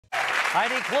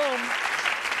Heidi Klum.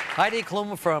 Heidi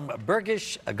Klum from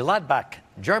Bergisch Gladbach,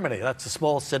 Germany. That's a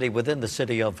small city within the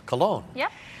city of Cologne.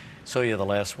 Yep. So you're the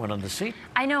last one on the seat?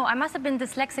 I know. I must have been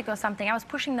dyslexic or something. I was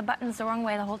pushing the buttons the wrong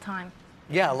way the whole time.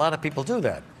 Yeah, a lot of people do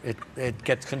that. It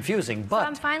gets confusing, but... So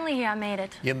I'm finally here. I made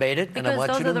it. You made it, and I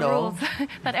want you to know... Because those are the rules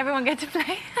that everyone gets to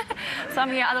play. So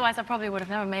I'm here. Otherwise, I probably would have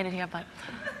never made it here, but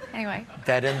anyway.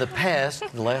 That in the past,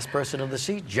 the last person in the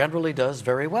seat generally does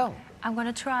very well. I'm going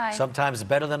to try. Sometimes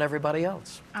better than everybody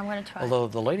else. I'm going to try. Although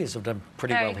the ladies have done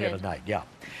pretty Very well here good. tonight, yeah.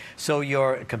 So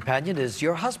your companion is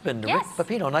your husband, Yes. Rick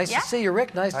Pepino. Nice Yeah. to see you,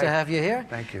 Rick. Nice to have you here.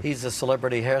 Thank you. He's a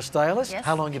celebrity hairstylist. Yes.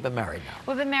 How long you been married now?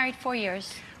 We've been married 4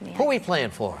 years. Who are we playing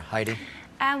for, Heidi?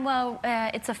 Well,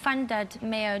 it's a fund that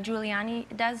Mayor Giuliani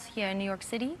does here in New York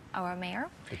City, our mayor.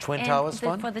 The Twin Towers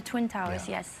Fund? For the Twin Towers,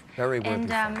 Yeah. yes. Very worthy And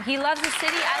fund. he loves the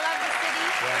city, I love the city,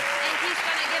 Yeah. and he's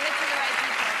going to give it to the right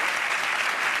people.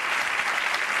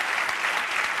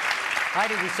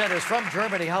 Heidi, we said, is from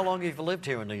Germany. How long have you lived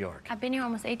here in New York? I've been here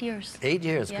almost 8 years. 8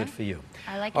 years. Yeah. Good for you.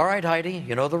 I like it. All right, Heidi,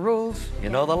 you know the rules. You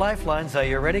know the lifelines. Are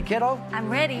you ready, kiddo? I'm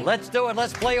ready. Let's do it.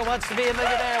 Let's play Who Wants to Be a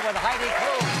Millionaire with Heidi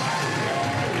Klum.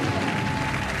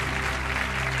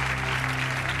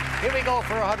 Here we go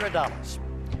for $100.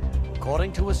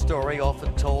 According to a story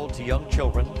often told to young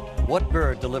children, what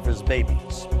bird delivers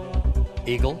babies?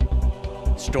 Eagle,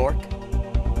 stork,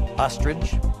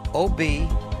 ostrich, O-B,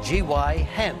 G-Y,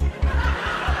 hen.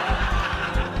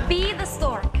 Be the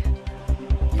stork.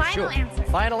 Final Sure. answer.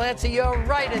 Final answer, you're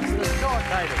right. It's the stork,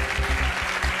 Heidi.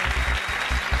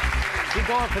 Keep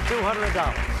going for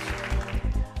 $200.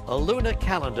 A lunar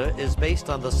calendar is based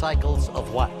on the cycles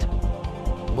of what?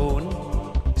 Moon,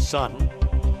 sun,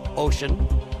 ocean,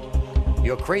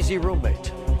 your crazy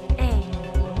roommate. A.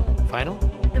 Final?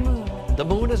 The moon. The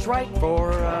moon is right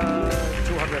for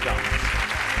 $200.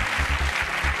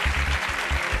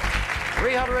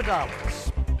 $300.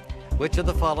 Which of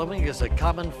the following is a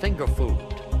common finger food?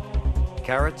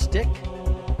 Carrot stick,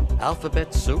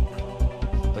 alphabet soup,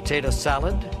 potato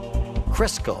salad,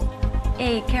 Crisco.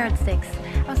 A. Carrot sticks.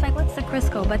 I was like, what's the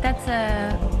Crisco? But that's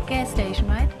a gas station,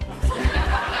 right?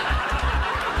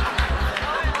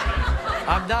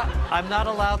 I'm not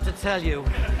allowed to tell you.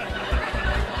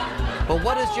 But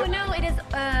what is your... Oh, no, it is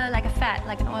like a fat,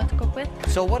 like an oil to cook with.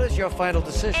 So what is your final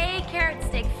decision? A. Carrot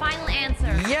stick. Final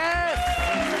answer. Yes!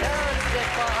 Carrot stick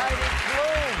for Heidi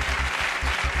Klum.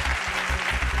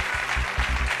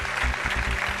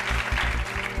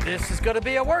 This is going to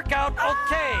be a workout.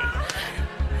 Okay.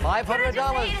 $500. Can I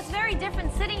just say, it's very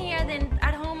different sitting here than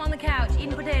at home on the couch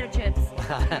eating potato chips.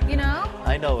 You know?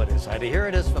 I know it is, Heidi. Here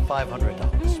it is for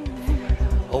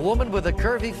 $500. A woman with a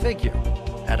curvy figure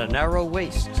and a narrow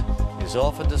waist is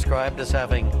often described as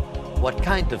having what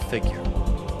kind of figure?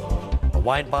 A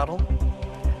wine bottle?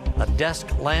 A desk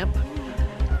lamp?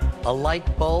 A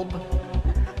light bulb?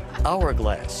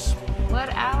 Hourglass. What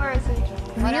hour is it?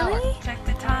 What hour? Really? Check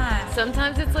the time.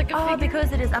 Sometimes it's like a Oh, figure.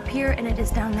 because it is up here and it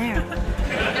is down there. I would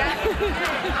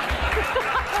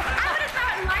have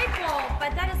thought light bulb,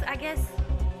 but that is, I guess,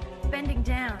 bending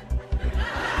down.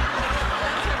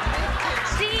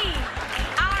 C.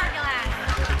 Hourglass.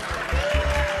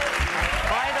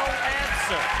 Final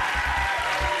answer.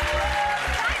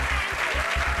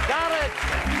 Got it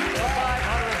for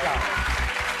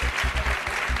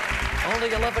 $500. Only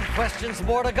 11 questions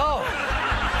more to go.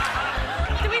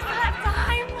 Do we still have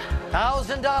time?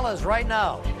 $1,000 right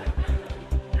now.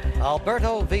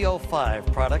 Alberto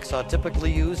VO5 products are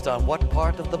typically used on what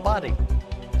part of the body?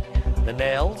 The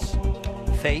nails,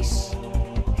 face,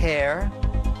 hair,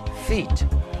 feet.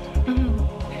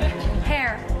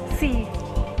 Hair. C.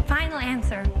 Final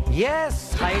answer.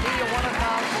 Yes, Heidi, you won $1,000.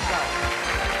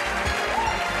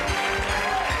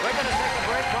 We're going to take a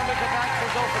break. When we come back,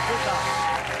 we'll go for $2,000.